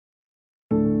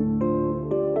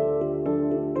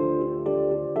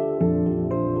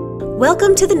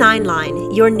Welcome to the Nine Line,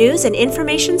 your news and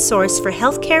information source for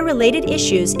healthcare-related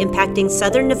issues impacting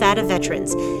Southern Nevada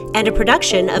veterans, and a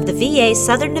production of the VA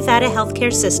Southern Nevada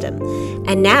Healthcare System.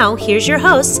 And now, here's your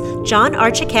hosts, John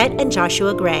Archiquette and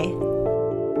Joshua Gray.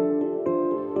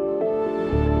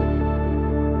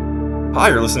 Hi,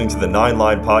 you're listening to the Nine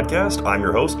Line Podcast. I'm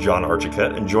your host, John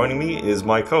Archiquette, and joining me is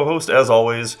my co-host, as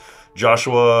always,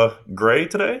 Joshua Gray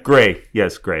today? Gray.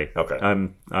 Yes, Gray. Okay.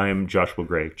 I am Joshua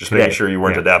Gray. Just today. making sure you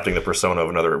weren't adapting the persona of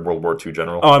another World War II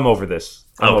general. Oh, I'm over this.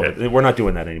 Okay. We're not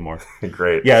doing that anymore.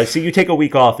 Great. Yeah, see, you take a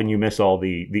week off and you miss all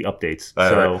the updates.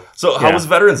 So how was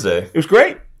Veterans Day? It was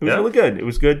great. It was really good. It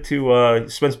was good to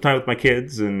spend some time with my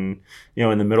kids, and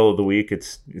in the middle of the week,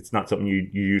 it's not something you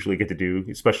usually get to do,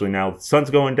 especially now the sun's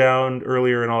going down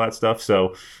earlier and all that stuff.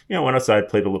 So went outside,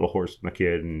 played a little horse with my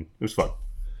kid, and it was fun.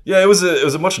 Yeah, it was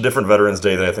a much different Veterans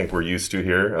Day than I think we're used to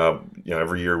here.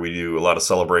 Every year we do a lot of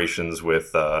celebrations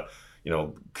with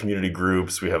community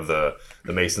groups. We have the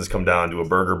Masons come down, do a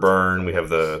burger burn. We have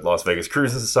the Las Vegas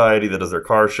Cruising Society that does their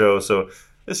car show. So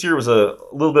this year was a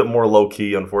little bit more low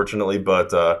key, unfortunately.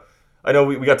 But I know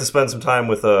we got to spend some time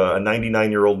with a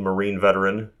 99-year-old Marine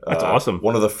veteran. That's awesome.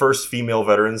 One of the first female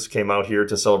veterans came out here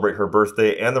to celebrate her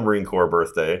birthday and the Marine Corps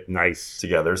birthday. Nice.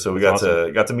 Together. So we got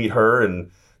to meet her,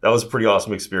 and that was a pretty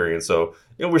awesome experience. So,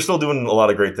 we're still doing a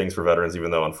lot of great things for veterans, even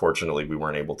though, unfortunately, we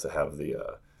weren't able to have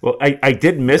the... Well, I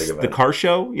did miss the car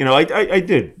show. I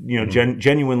did,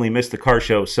 genuinely miss the car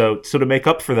show. So to make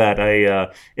up for that,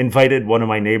 I invited one of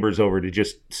my neighbors over to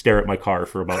just stare at my car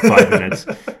for about 5 minutes.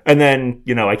 And then,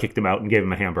 I kicked him out and gave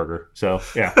him a hamburger. So,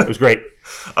 yeah, it was great.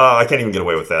 I can't even get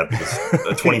away with that because a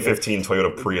 2015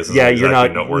 Toyota Prius is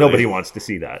noteworthy. Nobody wants to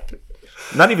see that.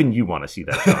 Not even you want to see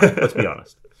that, John. Let's be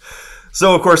honest.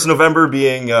 So, of course, November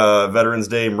being Veterans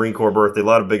Day, Marine Corps birthday, a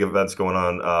lot of big events going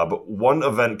on. But one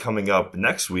event coming up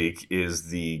next week is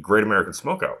the Great American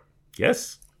Smokeout.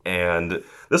 Yes. And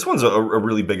this one's a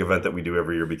really big event that we do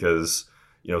every year because,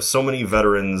 so many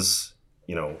veterans,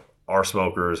 are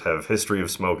smokers, have history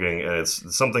of smoking, and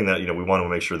it's something that, we want to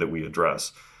make sure that we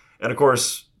address. And, of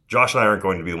course, Josh and I aren't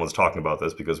going to be the ones talking about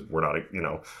this because we're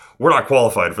not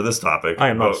qualified for this topic. I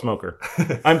am not a smoker.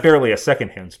 I'm barely a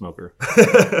secondhand smoker.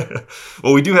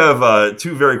 Well, we do have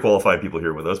two very qualified people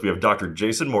here with us. We have Dr.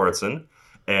 Jason Mouritsen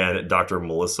and Dr.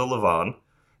 Melissa LaVan.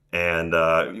 And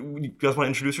you guys want to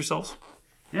introduce yourselves?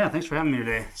 Yeah, thanks for having me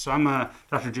today. So I'm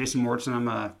Dr. Jason Mouritsen. I'm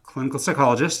a clinical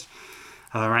psychologist.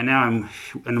 Right now I'm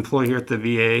an employee here at the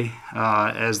VA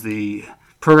as the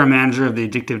program manager of the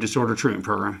Addictive Disorder Treatment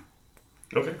Program.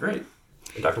 Okay, great.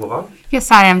 And Dr. LaVan? Yes,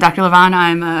 hi, I'm Dr. LaVan.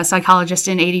 I'm a psychologist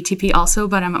in ADTP also,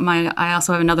 but I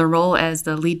also have another role as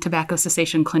the lead tobacco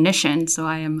cessation clinician, so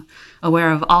I am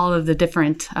aware of all of the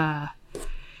different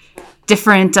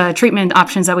treatment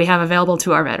options that we have available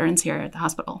to our veterans here at the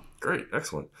hospital. Great,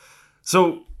 excellent.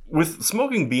 So with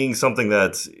smoking being something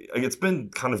that it's been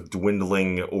kind of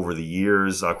dwindling over the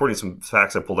years, according to some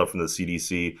facts I pulled up from the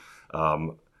CDC,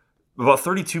 about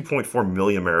 32.4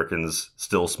 million Americans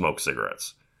still smoke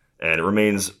cigarettes. And it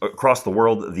remains, across the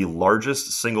world, the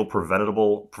largest single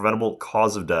preventable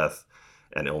cause of death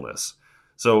and illness.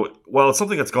 So while it's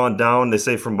something that's gone down, they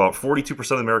say from about 42% of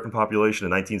the American population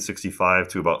in 1965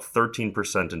 to about 13%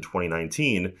 in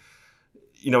 2019,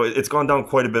 it's gone down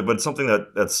quite a bit, but it's something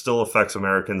that still affects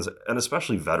Americans and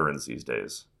especially veterans these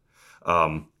days.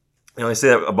 They say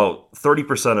that about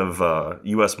 30% of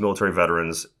U.S. military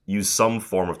veterans use some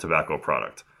form of tobacco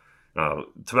product.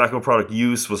 Tobacco product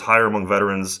use was higher among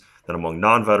veterans than among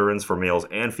non-veterans for males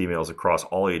and females across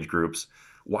all age groups.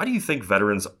 Why do you think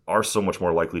veterans are so much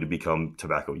more likely to become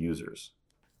tobacco users?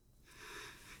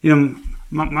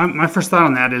 My first thought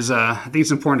on that is I think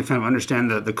it's important to kind of understand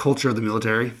the culture of the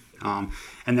military.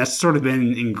 And that's sort of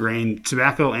been ingrained.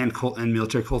 Tobacco and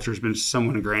military culture has been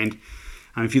somewhat ingrained.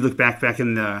 If you look back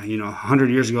in the 100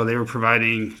 years ago, they were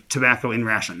providing tobacco in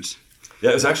rations.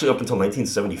 Yeah, it was actually up until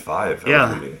 1975.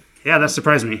 Yeah, that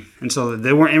surprised me. And so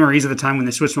they weren't MREs at the time. When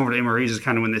they switched them over to MREs is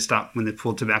kind of when they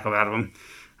pulled tobacco out of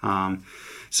them.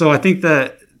 So I think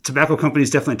that tobacco companies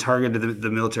definitely targeted the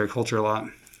military culture a lot.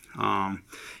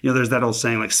 There's that old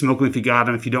saying like smoke them if you got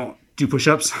them, if you don't do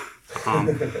push-ups.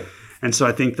 And so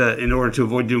I think that in order to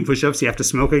avoid doing push-ups, you have to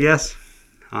smoke, I guess.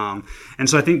 And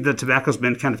so I think that tobacco's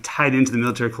been kind of tied into the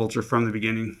military culture from the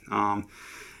beginning.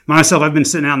 Myself, I've been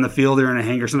sitting out in the field or in a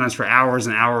hangar sometimes for hours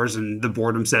and hours, and the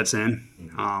boredom sets in.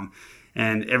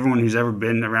 And everyone who's ever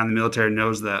been around the military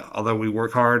knows that although we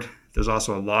work hard, there's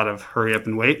also a lot of hurry up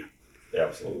and wait. Yeah,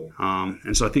 absolutely.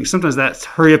 And so I think sometimes that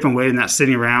hurry up and wait and that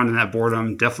sitting around and that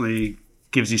boredom definitely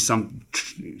gives you some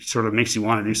sort of makes you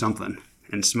want to do something.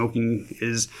 And smoking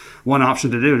is one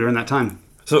option to do during that time.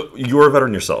 So you were a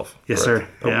veteran yourself? Yes, correct?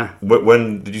 sir. Yeah.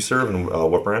 When did you serve and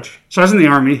what branch? So I was in the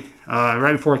Army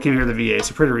right before I came here to the VA,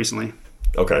 so pretty recently.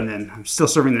 Okay. And then I'm still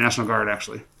serving the National Guard,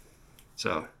 actually.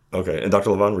 So. Okay. And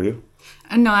Dr. LaVan, were you?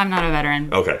 No, I'm not a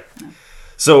veteran. Okay.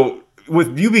 So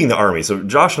with you being the Army, so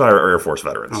Josh and I are Air Force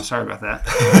veterans. Oh, sorry about that.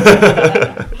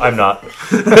 I'm not.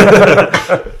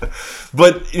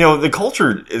 But, the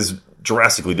culture is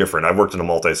drastically different. I've worked in a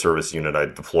multi-service unit. I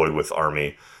deployed with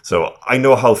Army. So I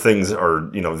know how things are,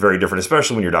 very different,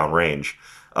 especially when you're downrange.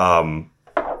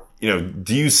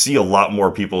 Do you see a lot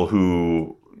more people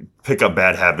who pick up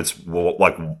bad habits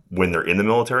like when they're in the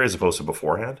military as opposed to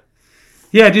beforehand?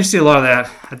 Yeah, I do see a lot of that.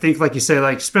 I think, like you say,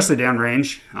 especially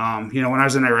downrange. When I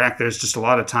was in Iraq, there's just a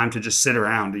lot of time to just sit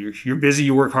around. You're busy,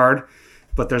 you work hard,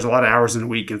 but there's a lot of hours in a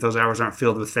week. And if those hours aren't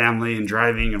filled with family and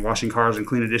driving and washing cars and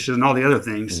cleaning dishes and all the other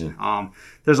things,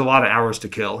 there's a lot of hours to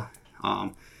kill.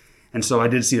 And so I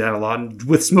did see that a lot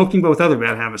with smoking, but with other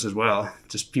bad habits as well.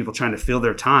 Just people trying to fill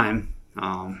their time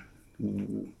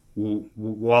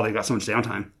while they got so much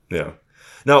downtime. Yeah.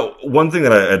 Now, one thing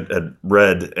that I had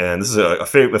read, and this is a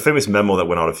famous memo that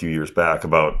went out a few years back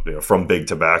about from Big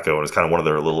Tobacco, and it's kind of one of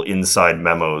their little inside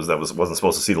memos that wasn't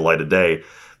supposed to see the light of day.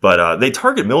 But they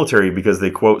target military because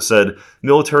they, quote, said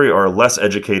military are less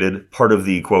educated, part of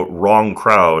the, quote, wrong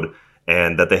crowd,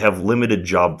 and that they have limited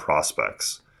job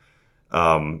prospects.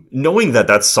 Knowing that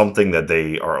that's something that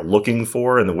they are looking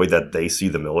for in the way that they see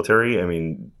the military, I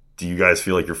mean, do you guys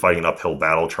feel like you're fighting an uphill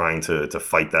battle trying to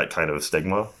fight that kind of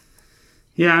stigma?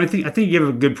 Yeah, I think you have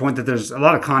a good point that there's a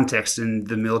lot of context in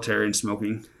the military and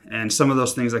smoking, and some of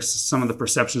those things, like some of the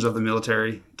perceptions of the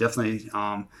military, definitely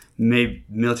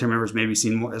military members may be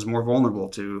seen as more vulnerable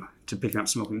to picking up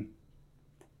smoking.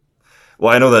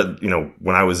 Well, I know that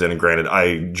when I was in, and granted,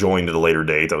 I joined at a later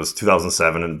date. That was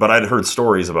 2007, but I'd heard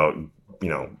stories about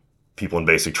people in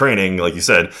basic training, like you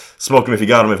said, smoke them if you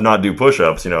got them, if not, do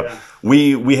push-ups. Yeah.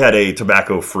 We had a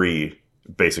tobacco-free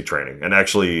basic training. And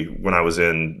actually, when I was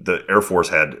in, the Air Force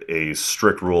had a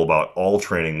strict rule about all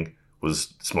training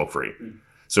was smoke-free.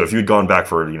 So if you had gone back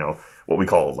for, what we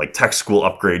call like tech school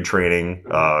upgrade training,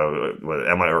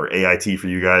 or AIT for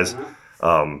you guys,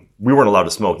 we weren't allowed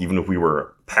to smoke even if we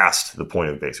were past the point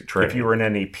of basic training. If you were in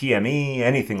any PME,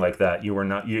 anything like that, you were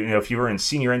not. If you were in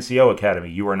Senior NCO Academy,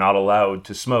 you were not allowed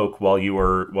to smoke while you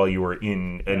were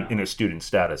in a student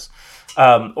status.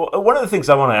 One of the things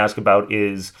I want to ask about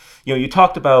is, you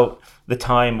talked about the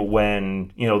time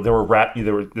when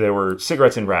there were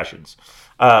cigarettes in rations.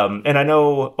 And I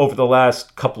know over the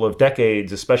last couple of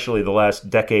decades, especially the last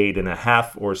decade and a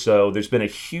half or so, there's been a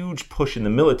huge push in the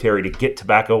military to get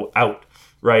tobacco out,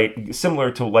 right?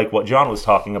 Similar to like what John was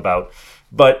talking about.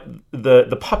 But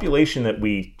the population that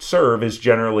we serve is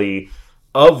generally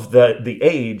of the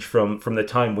age from the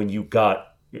time when you got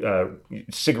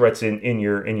cigarettes in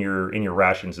your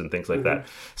rations and things like that.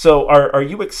 So are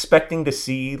you expecting to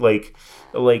see like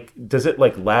does it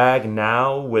like lag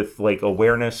now with like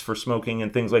awareness for smoking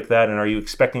and things like that, and are you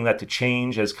expecting that to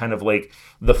change as kind of like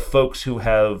the folks who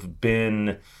have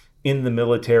been in the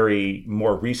military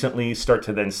more recently start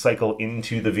to then cycle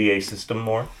into the VA system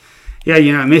more? Yeah,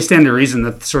 it may stand to reason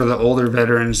that sort of the older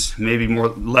veterans may be more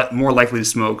likely to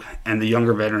smoke, and the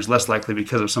younger veterans less likely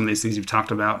because of some of these things you've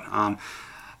talked about.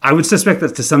 I would suspect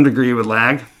that to some degree it would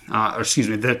lag,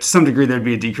 that to some degree there'd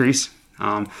be a decrease,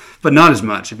 but not as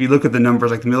much. If you look at the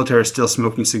numbers, like the military is still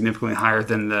smoking significantly higher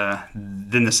than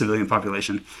the civilian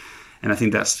population, and I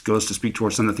think that goes to speak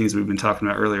towards some of the things we've been talking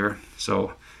about earlier.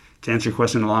 So, to answer your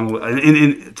question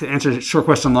to answer a short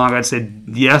question long, I'd say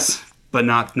yes, but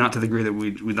not to the degree that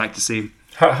we'd like to see.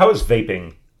 How is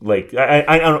vaping? Like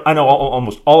I know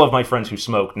almost all of my friends who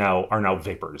smoke now are now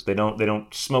vapors. They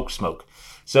don't smoke.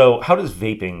 So how does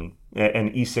vaping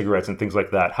and e-cigarettes and things like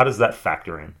that, how does that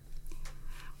factor in?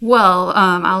 Well,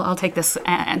 I'll take this to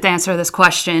answer this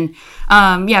question.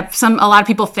 A lot of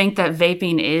people think that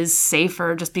vaping is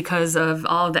safer just because of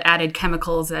all the added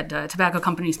chemicals that tobacco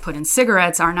companies put in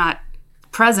cigarettes are not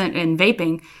present in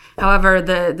vaping. However,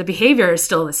 the behavior is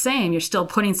still the same. You're still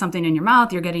putting something in your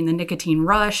mouth. You're getting the nicotine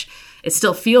rush. It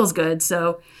still feels good.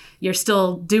 So you're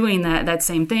still doing that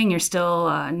same thing. You're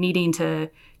still needing to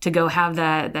go have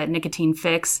that nicotine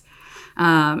fix.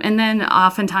 And then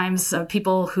oftentimes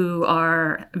people who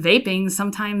are vaping,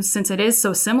 sometimes since it is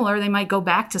so similar, they might go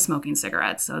back to smoking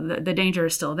cigarettes. So the danger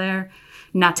is still there.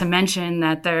 Not to mention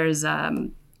that there's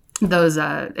those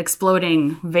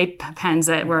exploding vape pens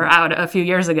that were out a few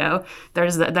years ago.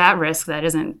 There's that risk that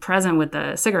isn't present with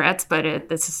the cigarettes, but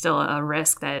it's still a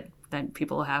risk that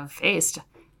people have faced.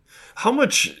 How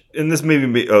much, and this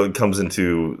maybe comes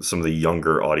into some of the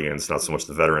younger audience, not so much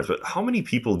the veterans, but how many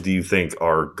people do you think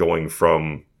are going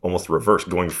from almost reverse,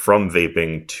 going from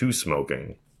vaping to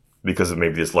smoking because of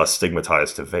maybe it's less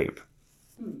stigmatized to vape?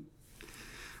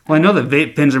 Well, I know that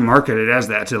vape pens are marketed as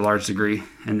that to a large degree,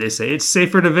 and they say it's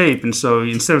safer to vape, and so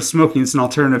instead of smoking, it's an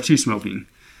alternative to smoking.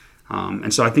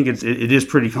 And so I think it is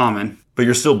pretty common. But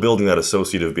you're still building that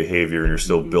associative behavior, and you're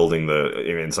still building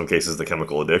in some cases, the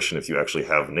chemical addiction if you actually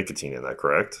have nicotine in that,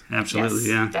 correct? Absolutely, yes,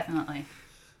 yeah. Definitely.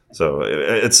 So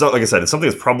it's not, like I said, it's something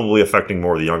that's probably affecting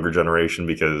more the younger generation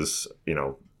because,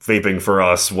 vaping for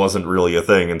us wasn't really a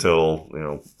thing until,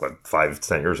 5 to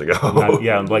 10 years ago.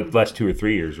 Like last 2 or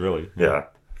 3 years, really. Yeah.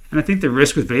 And I think the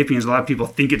risk with vaping is a lot of people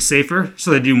think it's safer,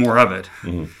 so they do more of it.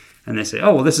 Mm-hmm. And they say,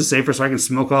 oh, well, this is safer, so I can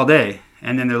smoke all day.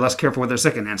 And then they're less careful with their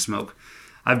secondhand smoke.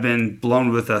 I've been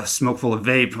blown with a smoke-full of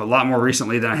vape a lot more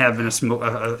recently than I have been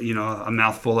a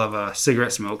mouthful of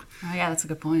cigarette smoke. Oh, yeah, that's a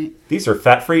good point. These are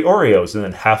fat-free Oreos, and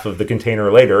then half of the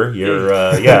container later, you're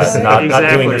not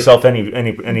Exactly. doing yourself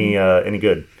any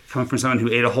good. Coming from someone who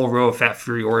ate a whole row of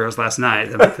fat-free Oreos last night,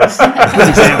 that's an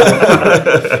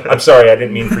example. I'm sorry, I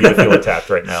didn't mean for you to feel attacked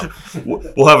right now.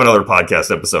 We'll have another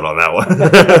podcast episode on that one.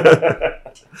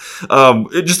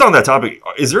 Just on that topic,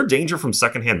 is there danger from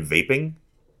secondhand vaping?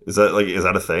 Is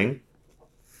that a thing?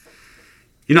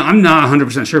 I'm not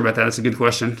 100% sure about that. That's a good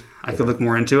question. I could look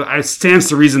more into it. It stands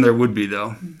to reason there would be,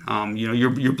 though.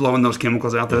 You're blowing those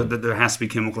chemicals out. There has to be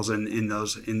chemicals in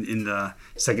the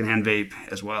secondhand vape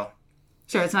as well.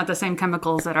 Sure, it's not the same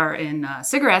chemicals that are in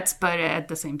cigarettes, but at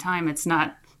the same time, it's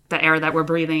not the air that we're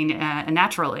breathing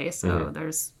naturally. So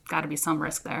there's got to be some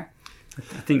risk there.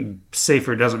 I think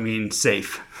safer doesn't mean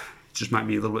safe. It just might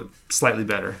be a little bit slightly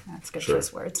better. That's good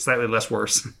choice words. Slightly less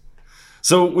worse.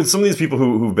 So with some of these people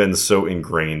who've been so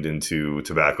ingrained into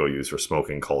tobacco use or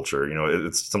smoking culture,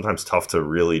 it's sometimes tough to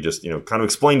really just, kind of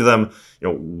explain to them,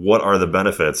 what are the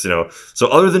benefits, So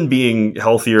other than being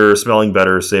healthier, smelling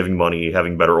better, saving money,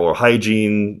 having better oral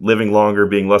hygiene, living longer,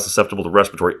 being less susceptible to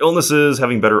respiratory illnesses,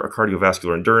 having better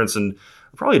cardiovascular endurance, and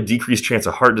probably a decreased chance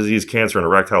of heart disease, cancer, and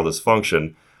erectile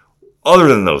dysfunction. Other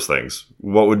than those things,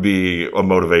 what would be a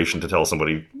motivation to tell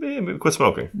somebody, maybe quit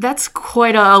smoking? That's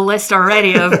quite a list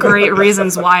already of great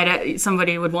reasons why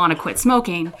somebody would want to quit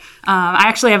smoking. I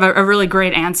actually have a really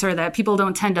great answer that people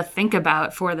don't tend to think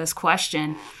about for this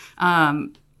question. I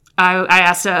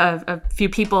asked a few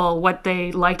people what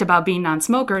they liked about being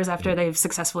non-smokers after they've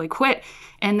successfully quit,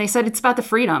 and they said it's about the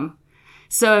freedom.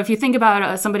 So if you think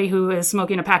about somebody who is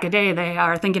smoking a pack a day, they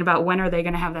are thinking about when are they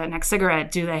going to have that next cigarette?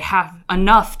 Do they have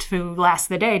enough to last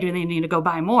the day? Do they need to go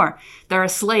buy more? They're a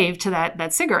slave to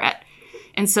that cigarette.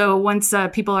 And so once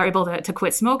people are able to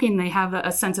quit smoking, they have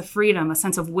a sense of freedom, a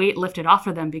sense of weight lifted off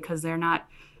of them because they're not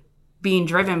being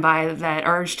driven by that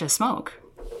urge to smoke.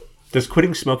 Does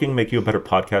quitting smoking make you a better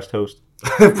podcast host?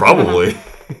 Probably.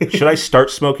 Should I start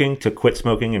smoking to quit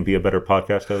smoking and be a better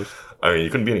podcast host? I mean,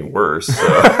 you couldn't be any worse.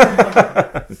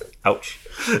 So. Ouch.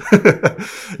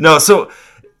 No, so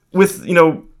with,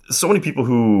 so many people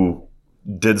who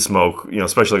did smoke,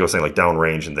 especially like I was saying, like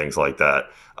downrange and things like that,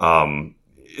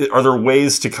 are there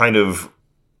ways to kind of,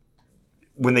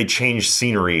 when they change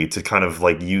scenery, to kind of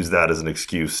like use that as an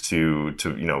excuse to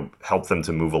help them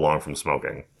to move along from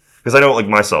smoking? Because I know, like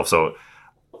myself, so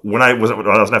when I was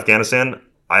in Afghanistan,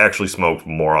 I actually smoked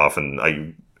more often.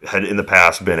 I had in the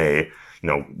past been a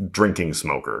drinking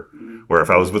smoker, where if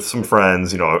I was with some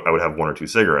friends, I would have 1 or 2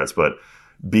 cigarettes. But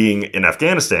being in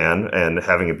Afghanistan and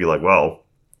having it be like, well,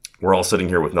 we're all sitting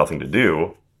here with nothing to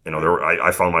do,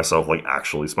 I found myself like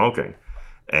actually smoking.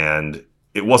 And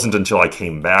it wasn't until I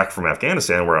came back from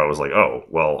Afghanistan where I was like, oh,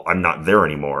 well, I'm not there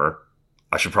anymore.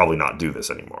 I should probably not do this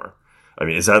anymore. I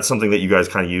mean, is that something that you guys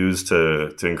kind of use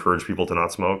to encourage people to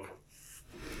not smoke?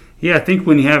 Yeah, I think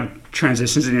when you have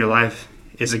transitions in your life,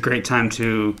 it's a great time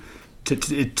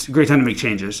it's a great time to make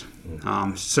changes.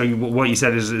 So what you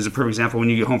said is a perfect example. When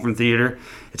you get home from theater,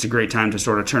 it's a great time to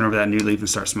sort of turn over that new leaf and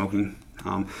start smoking.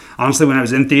 Honestly, when I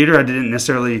was in theater, I didn't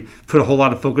necessarily put a whole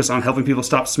lot of focus on helping people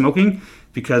stop smoking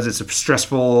because it's a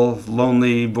stressful,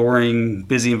 lonely, boring,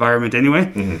 busy environment anyway.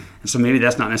 Mm-hmm. And so maybe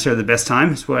that's not necessarily the best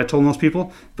time, is what I told most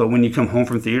people. But when you come home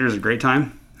from theater, it's a great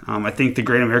time. I think the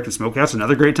Great American Smokeout is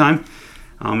another great time.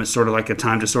 It's sort of like a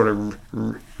time to sort of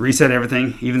reset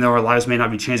everything. Even though our lives may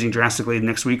not be changing drastically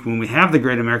next week when we have the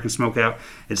Great American Smokeout,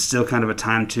 it's still kind of a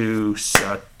time to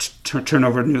turn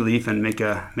over a new leaf and make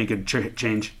a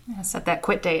change. Yeah, set that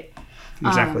quit date.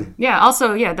 Exactly.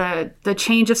 The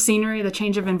change of scenery, the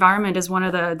change of environment is one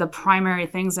of the primary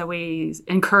things that we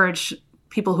encourage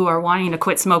people who are wanting to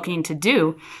quit smoking to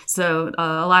do. So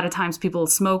a lot of times people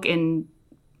smoke in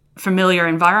familiar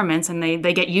environments and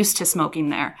they get used to smoking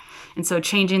there. And so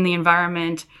changing the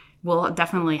environment will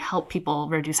definitely help people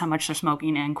reduce how much they're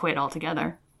smoking and quit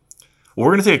altogether. Well,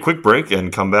 we're going to take a quick break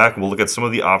and come back. We'll look at some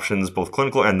of the options, both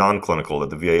clinical and non-clinical, that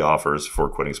the VA offers for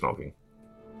quitting smoking.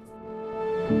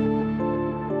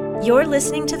 You're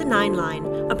listening to The 9 Line,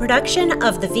 a production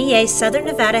of the VA Southern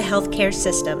Nevada Healthcare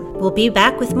System. We'll be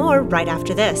back with more right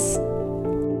after this.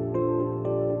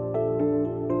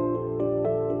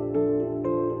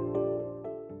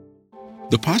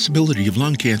 The possibility of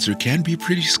lung cancer can be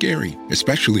pretty scary,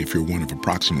 especially if you're one of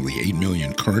approximately 8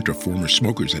 million current or former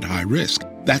smokers at high risk.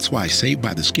 That's why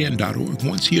SaveByTheScan.org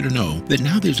wants you to know that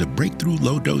now there's a breakthrough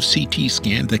low-dose CT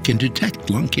scan that can detect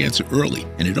lung cancer early,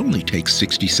 and it only takes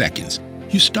 60 seconds.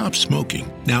 You stop smoking,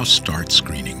 now start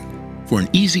screening. For an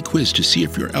easy quiz to see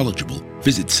if you're eligible,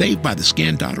 visit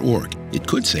SaveByTheScan.org. It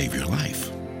could save your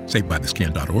life.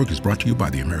 SaveByTheScan.org is brought to you by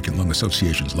the American Lung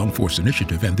Association's Lung Force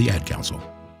Initiative and the Ad Council.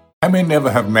 I may never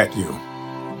have met you.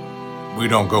 We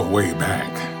don't go way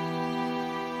back.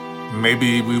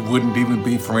 Maybe we wouldn't even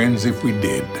be friends if we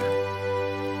did.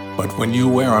 But when you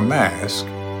wear a mask,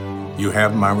 you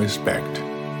have my respect.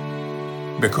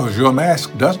 Because your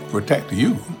mask doesn't protect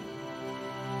you.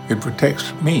 It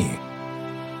protects me.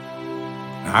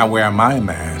 I wear my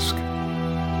mask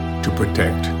to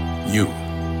protect you.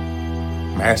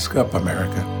 Mask up,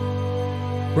 America.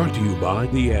 Brought to you by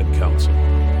the Ad Council.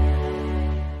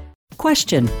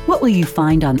 Question: what will you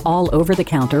find on all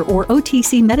over-the-counter or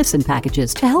OTC medicine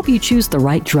packages to help you choose the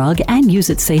right drug and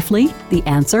use it safely? The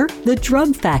answer: the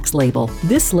drug facts label.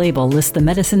 This label lists the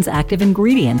medicine's active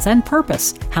ingredients and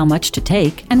purpose, how much to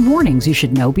take, and warnings you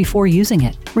should know before using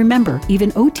it. Remember,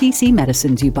 even OTC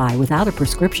medicines you buy without a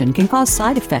prescription can cause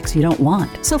side effects you don't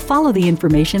want. So follow the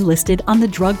information listed on the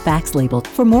drug facts label.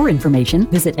 For more information,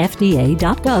 visit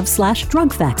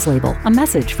fda.gov/drug facts label. A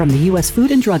message from the U.S.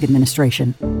 Food and Drug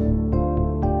Administration.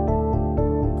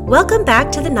 Welcome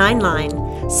back to The 9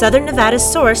 Line, Southern Nevada's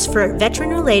source for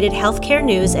veteran-related healthcare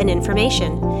news and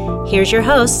information. Here's your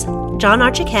hosts, John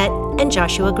Archiquette and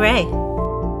Joshua Gray.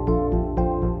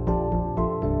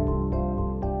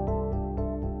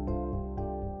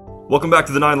 Welcome back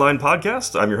to the 9 Line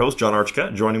Podcast. I'm your host, John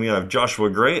Archiquette. Joining me, I have Joshua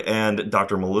Gray and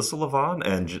Dr. Melissa LaVan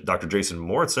and Dr. Jason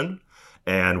Mouritsen.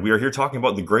 And we are here talking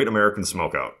about the Great American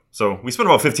Smokeout. So we spent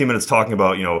about 15 minutes talking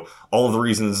about, all of the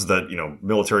reasons that,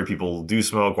 military people do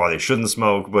smoke, why they shouldn't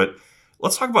smoke. But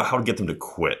let's talk about how to get them to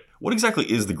quit. What exactly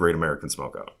is the Great American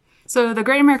Smokeout? So the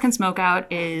Great American Smokeout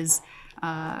is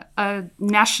a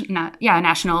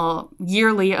national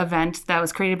yearly event that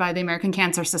was created by the American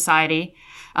Cancer Society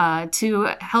to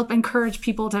help encourage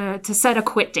people to set a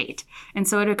quit date. And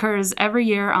so it occurs every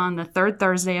year on the third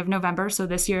Thursday of November. So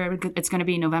this year it's going to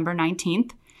be November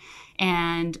 19th.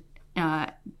 And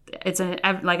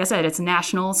like I said, it's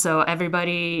national. So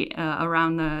everybody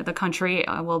around the country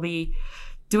will be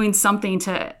doing something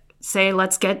to say,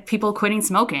 let's get people quitting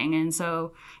smoking. And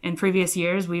so in previous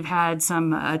years, we've had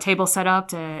some tables set up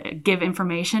to give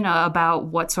information about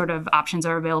what sort of options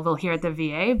are available here at the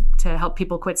VA to help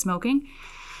people quit smoking.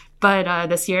 But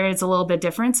this year it's a little bit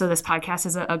different. So this podcast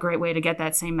is a great way to get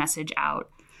that same message out.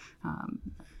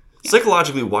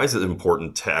 Psychologically, why is it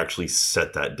important to actually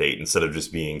set that date instead of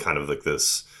just being kind of like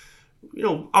this,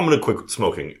 I'm going to quit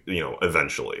smoking,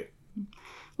 eventually?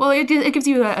 Well, it gives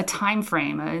you a time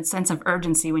frame, a sense of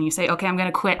urgency when you say, okay, I'm going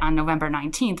to quit on November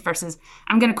 19th versus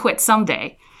I'm going to quit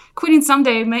someday. Quitting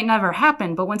someday might never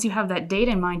happen, but once you have that date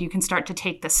in mind, you can start to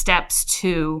take the steps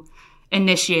to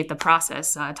initiate the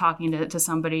process, talking to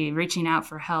somebody, reaching out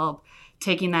for help,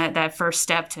 taking that first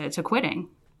step to quitting.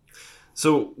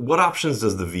 So what options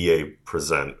does the VA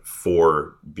present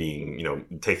for being,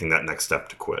 taking that next step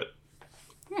to quit?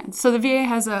 Yeah, so the VA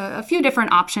has a few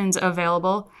different options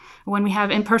available. When we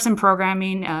have in-person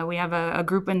programming, we have a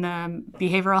group in the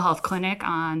behavioral health clinic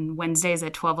on Wednesdays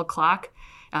at 12 o'clock.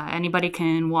 Anybody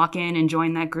can walk in and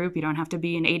join that group. You don't have to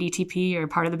be an ADTP or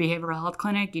part of the behavioral health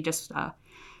clinic. You just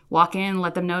walk in,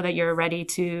 let them know that you're ready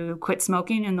to quit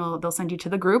smoking, and they'll send you to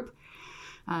the group.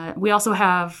 We also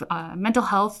have mental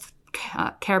health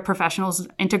care professionals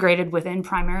integrated within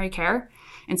primary care.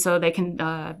 And so they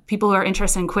can, people who are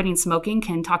interested in quitting smoking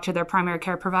can talk to their primary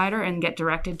care provider and get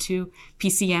directed to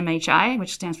PCMHI,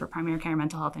 which stands for Primary Care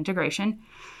Mental Health Integration.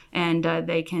 And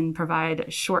they can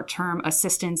provide short-term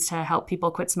assistance to help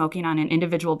people quit smoking on an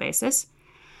individual basis.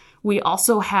 We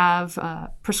also have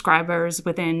prescribers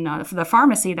within the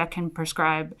pharmacy that can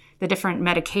prescribe the different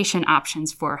medication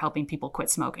options for helping people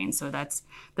quit smoking. So that's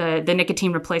the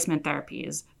nicotine replacement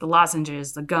therapies, the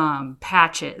lozenges, the gum,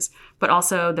 patches, but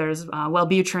also there's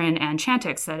Wellbutrin and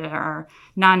Chantix that are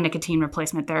non-nicotine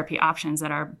replacement therapy options that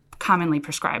are commonly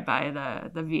prescribed by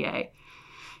the VA.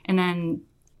 And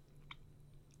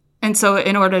so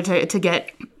in order to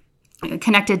get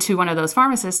connected to one of those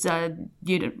pharmacists,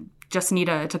 just need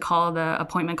to call the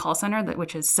appointment call center,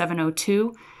 which is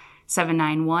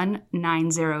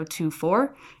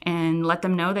 702-791-9024, and let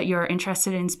them know that you're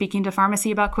interested in speaking to pharmacy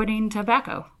about quitting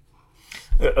tobacco.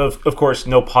 Of course,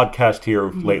 no podcast here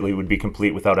lately would be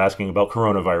complete without asking about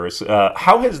coronavirus.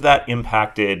 How has that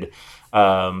impacted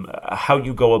how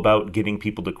you go about getting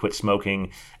people to quit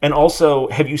smoking? And also,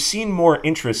 have you seen more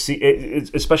interest,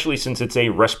 especially since it's a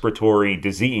respiratory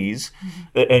disease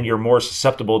and you're more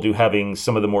susceptible to having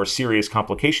some of the more serious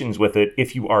complications with it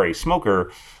if you are a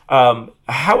smoker?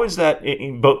 How is that,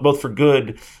 both for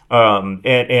good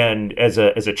and as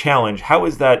a challenge, how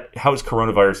has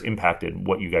coronavirus impacted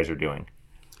what you guys are doing?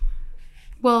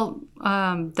 Well,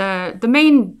 the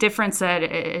main difference that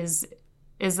is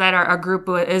that our group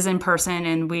is in person,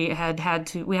 and we have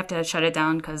to shut it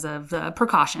down because of the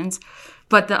precautions.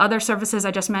 But the other services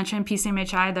I just mentioned,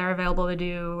 PCMHI, they're available to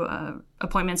do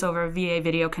appointments over VA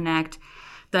Video Connect.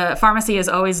 The pharmacy has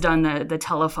always done the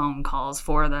telephone calls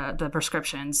for the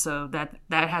prescriptions, so that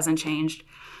hasn't changed.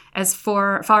 As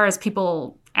far as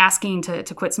people asking to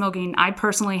quit smoking, I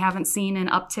personally haven't seen an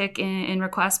uptick in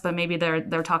requests, but maybe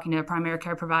they're talking to primary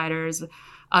care providers,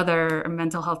 other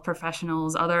mental health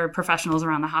professionals, other professionals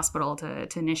around the hospital to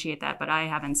initiate that, but I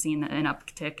haven't seen an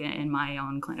uptick in my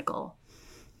own clinical.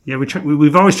 Yeah,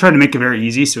 we've always tried to make it very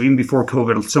easy. So even before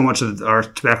COVID, so much of our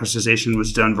tobacco cessation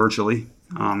was done virtually.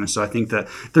 And so I think that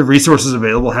the resources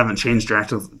available haven't changed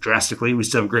drastically. We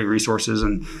still have great resources,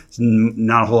 and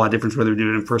not a whole lot of difference whether we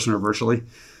do it in person or virtually.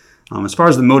 As far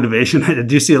as the motivation, I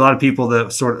do see a lot of people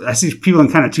that I see people in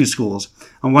kind of two schools.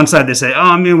 On one side, they say,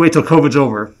 I'm going to wait till COVID's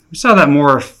over. We saw that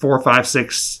more 4, 5,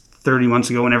 6, 30 months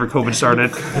ago whenever COVID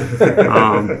started.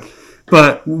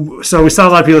 So we saw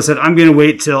a lot of people that said, I'm going to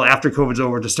wait till after COVID's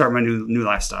over to start my new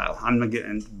lifestyle.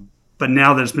 But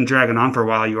now that it's been dragging on for a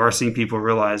while, you are seeing people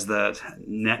realize that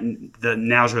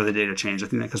now's really the day to change. I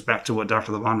think that goes back to what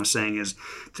Dr. LaVan was saying is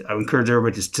I would encourage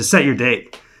everybody to set your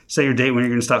date. Set your date when you're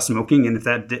going to stop smoking, and if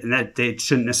that date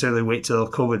shouldn't necessarily wait till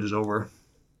COVID is over.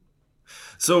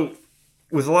 So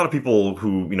with a lot of people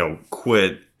who,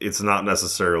 quit, it's not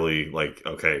necessarily like,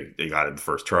 okay, they got it the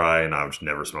first try and I'm just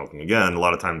never smoking again. A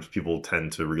lot of times people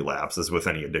tend to relapse, as with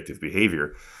any addictive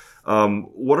behavior.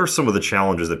 What are some of the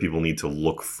challenges that people need to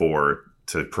look for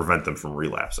to prevent them from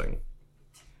relapsing?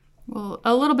 Well,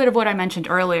 a little bit of what I mentioned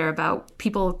earlier about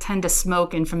people tend to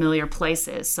smoke in familiar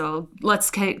places. So let's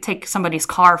take somebody's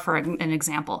car for an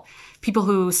example. People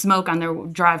who smoke on their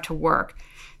drive to work.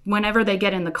 Whenever they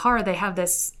get in the car, they have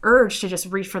this urge to just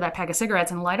reach for that pack of cigarettes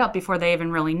and light up before they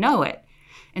even really know it.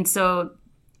 And so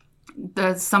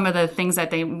some of the things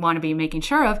that they want to be making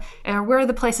sure of are, where are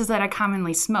the places that I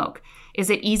commonly smoke? Is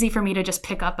it easy for me to just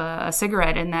pick up a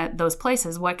cigarette in those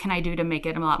places? What can I do to make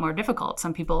it a lot more difficult?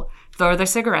 Some people throw their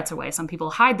cigarettes away. Some people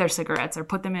hide their cigarettes or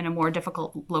put them in a more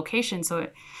difficult location. So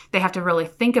they have to really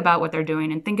think about what they're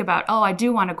doing and think about, I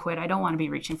do want to quit. I don't want to be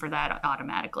reaching for that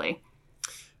automatically.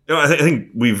 I think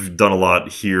we've done a lot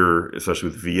here, especially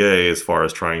with VA, as far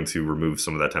as trying to remove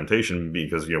some of that temptation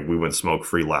because, we went smoke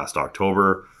free last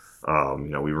October.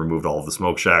 We removed all of the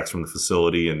smoke shacks from the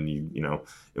facility, and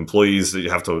employees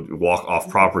have to walk off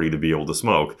property to be able to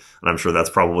smoke. And I'm sure that's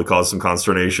probably caused some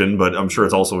consternation, but I'm sure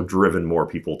it's also driven more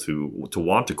people to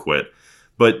want to quit.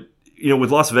 But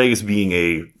with Las Vegas being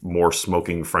a more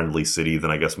smoking friendly city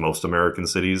than I guess most American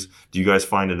cities, do you guys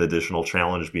find an additional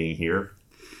challenge being here?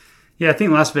 Yeah, I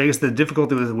think Las Vegas, the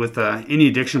difficulty with any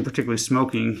addiction, particularly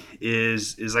smoking,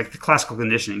 is like the classical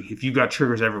conditioning. If you've got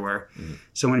triggers everywhere,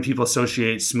 so many people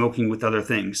associate smoking with other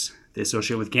things. They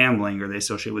associate with gambling, or they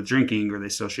associate with drinking, or they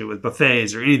associate with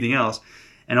buffets, or anything else.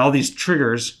 And all these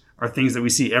triggers are things that we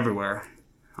see everywhere.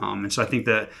 And so I think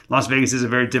that Las Vegas is a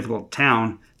very difficult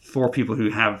town for people who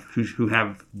have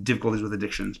difficulties with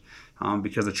addictions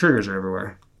because the triggers are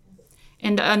everywhere.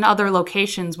 And in other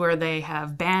locations where they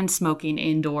have banned smoking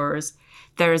indoors,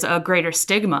 there's a greater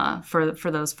stigma for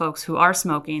those folks who are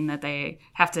smoking, that they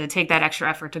have to take that extra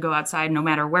effort to go outside no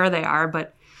matter where they are.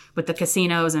 But with the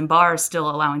casinos and bars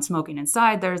still allowing smoking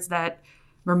inside, there's that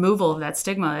removal of that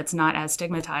stigma. It's not as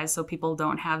stigmatized, so people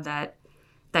don't have that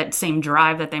same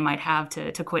drive that they might have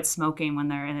to quit smoking when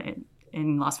they're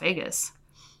in Las Vegas.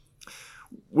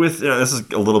 This is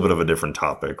a little bit of a different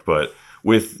topic, but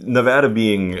with Nevada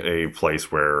being a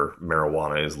place where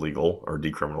marijuana is legal or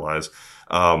decriminalized,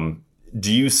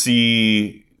 do you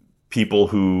see people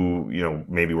who,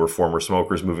 maybe were former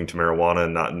smokers moving to marijuana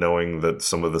and not knowing that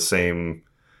some of the same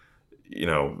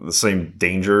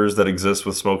dangers that exist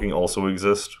with smoking also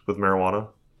exist with marijuana?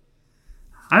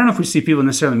 I don't know if we see people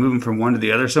necessarily moving from one to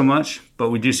the other so much, but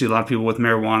we do see a lot of people with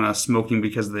marijuana smoking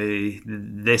because they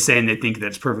say and they think that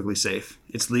it's perfectly safe.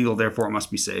 It's legal, therefore it must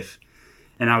be safe.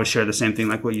 And I would share the same thing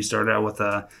like what you started out with,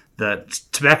 that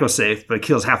tobacco's safe, but it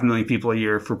kills 500,000 people a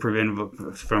year from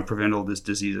preventable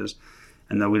diseases.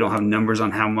 And though we don't have numbers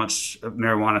on how much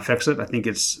marijuana affects it, I think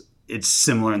it's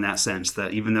similar in that sense,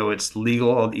 that even though it's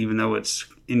legal, even though it's,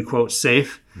 in quotes,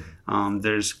 safe,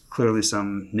 there's clearly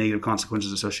some negative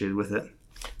consequences associated with it.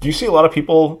 Do you see a lot of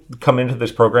people come into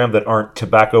this program that aren't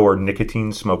tobacco or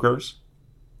nicotine smokers?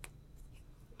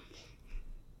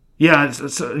 Yeah,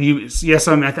 yes.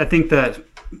 I mean, I think that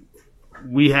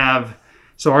we have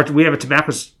a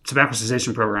tobacco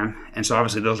cessation program, and so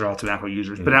obviously those are all tobacco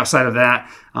users. But outside of that,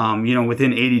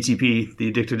 within ADTP,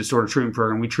 the Addictive Disorder Treatment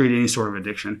Program, we treat any sort of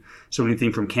addiction. So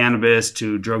anything from cannabis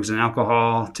to drugs and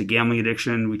alcohol to gambling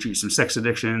addiction, we treat some sex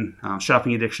addiction,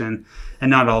 shopping addiction, and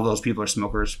not all those people are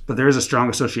smokers. But there is a strong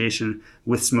association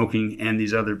with smoking and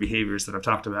these other behaviors that I've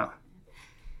talked about.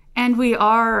 And we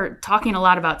are talking a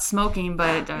lot about smoking,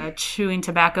 but chewing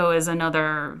tobacco is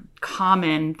another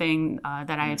common thing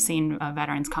that I have seen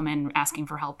veterans come in asking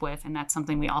for help with, and that's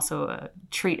something we also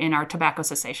treat in our tobacco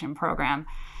cessation program,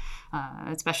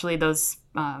 especially those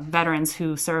veterans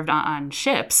who served on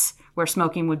ships where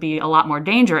smoking would be a lot more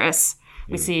dangerous.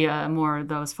 We see more of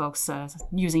those folks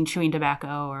using chewing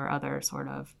tobacco or other sort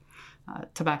of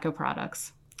tobacco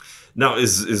products. Now,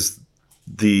 is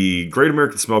the Great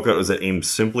American Smokeout, is it aimed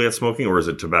simply at smoking, or is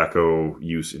it tobacco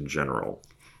use in general?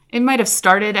 It might have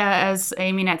started as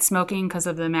aiming at smoking because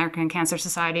of the American Cancer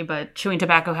Society, but chewing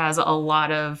tobacco has a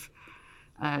lot of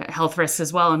health risks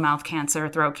as well, in mouth cancer,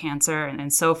 throat cancer,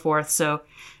 and so forth. So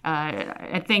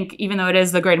I think even though it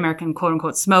is the Great American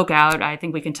quote-unquote Smokeout, I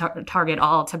think we can target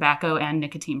all tobacco and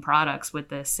nicotine products with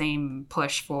the same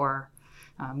push for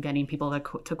getting people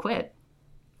to quit.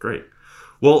 Great.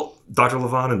 Well, Dr.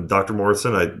 LaVan and Dr.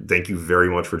 Mouritsen, I thank you very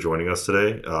much for joining us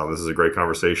today. This is a great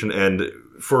conversation. And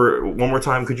for one more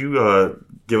time, could you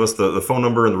give us the phone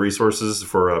number and the resources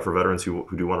for veterans who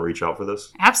do want to reach out for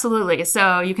this? Absolutely.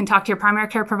 So you can talk to your primary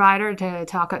care provider, to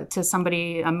talk to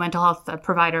somebody, a mental health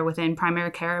provider within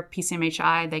primary care,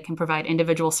 PCMHI. They can provide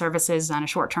individual services on a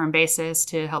short-term basis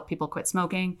to help people quit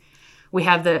smoking. We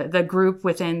have the group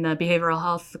within the behavioral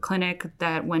health clinic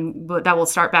that will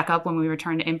start back up when we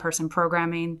return to in-person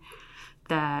programming.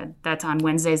 That's on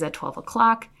Wednesdays at 12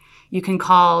 o'clock. You can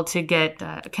call to get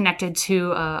connected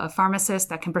to a pharmacist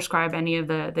that can prescribe any of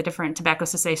the different tobacco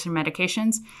cessation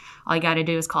medications. All you got to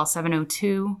do is call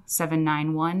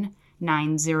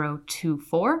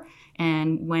 702-791-9024.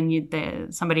 And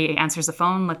when somebody answers the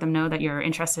phone, let them know that you're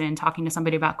interested in talking to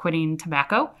somebody about quitting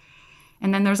tobacco.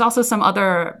 And then there's also some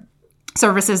other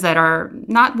services that are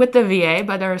not with the VA,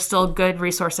 but there are still good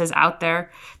resources out there.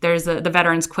 There's the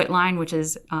Veterans Quit Line, which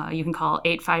is you can call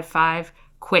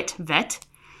 855-QUIT-VET.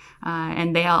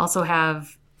 And they also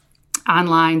have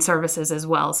online services as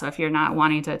well. So if you're not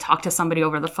wanting to talk to somebody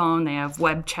over the phone, they have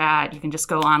web chat. You can just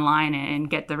go online and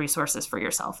get the resources for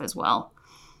yourself as well.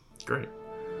 Great.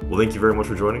 Well, thank you very much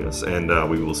for joining us, and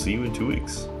we will see you in 2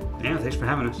 weeks. Yeah, thanks for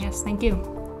having us. Yes, thank you.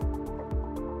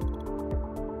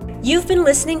 You've been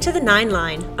listening to The 9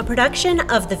 Line, a production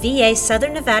of the VA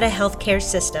Southern Nevada Healthcare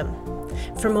System.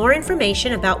 For more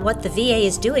information about what the VA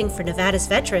is doing for Nevada's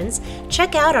veterans,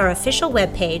 check out our official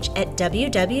webpage at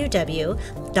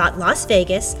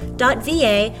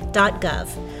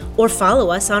www.lasvegas.va.gov or follow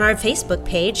us on our Facebook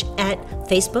page at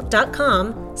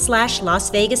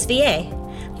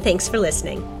facebook.com/LasVegasVA. Thanks for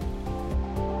listening.